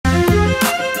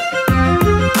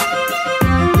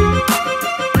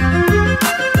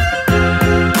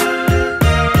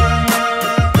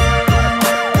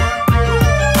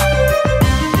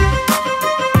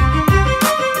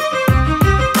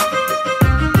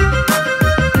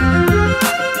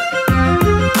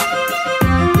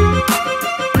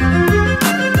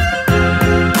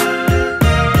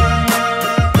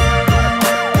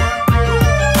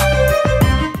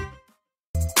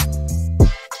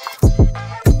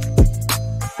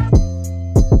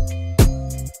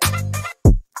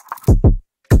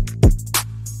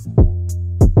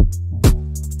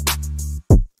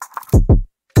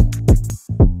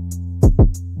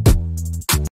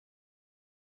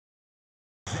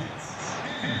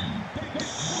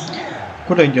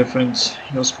Good day dear friends,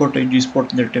 your Sport AG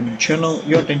Sport Entertainment channel.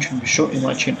 Your attention will show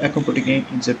imagine a complete game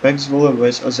in the PEC Zwolle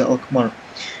vs AZ Alkmaar.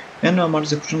 En nu am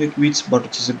arză with tweets, but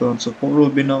it is a balance of all will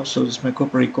be now, so this my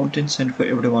corporate content and for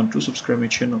everyone to subscribe my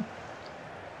channel.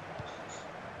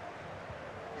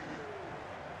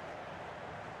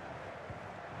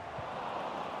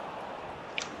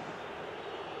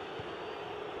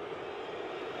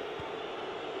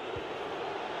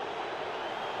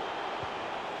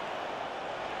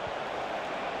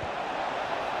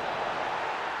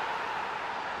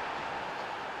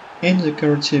 In the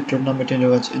current tournament in the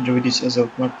Eredivisie AZ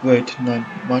Alkmaar played 9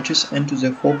 matches and to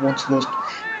the 4 ones lost.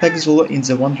 PEC Zwolle in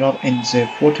the 1 round and the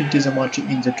 14th match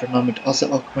in the tournament AZ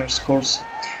Alkmaar scores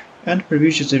and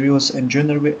previous the reviews in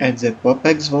January at the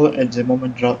PEC Zwolle at the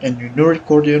moment draw and new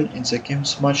recording in the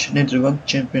games match Netherlands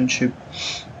Championship.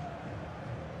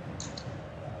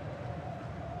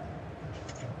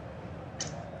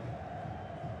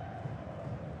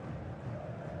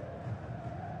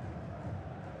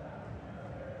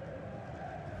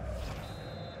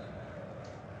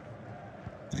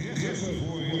 Treffer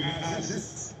voor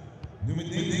AZ, nummer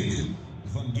 9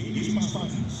 van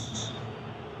Eredivisie.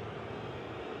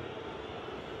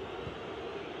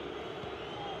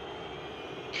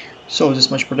 So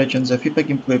this match prediction the FIFA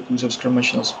gameplay, please subscribe my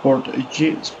channel Sport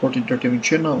AG Sport Entertainment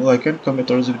channel, like and comment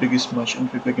on the biggest match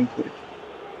and FIFA gameplay.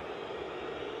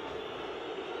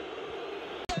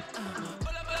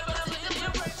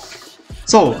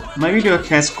 So my video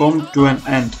has come to an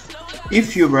end.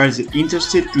 If you were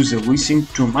interested to listen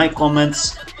to my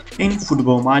comments in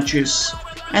football matches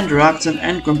and reaction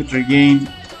and computer game,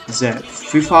 the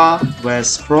FIFA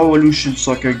vs Pro Evolution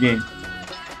Soccer game,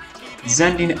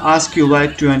 then in ask you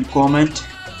like to and comment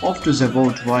of to the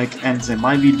vote like and the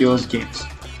my videos games.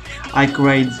 I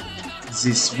create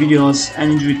these videos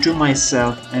and enjoy to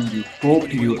myself and I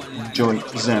hope you enjoy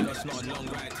them.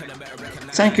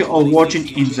 Thank you all watching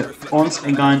in the once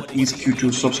again ask you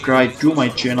to subscribe to my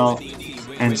channel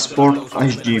and Sport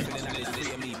HD.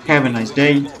 Have a nice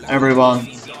day everyone.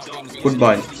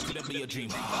 Goodbye.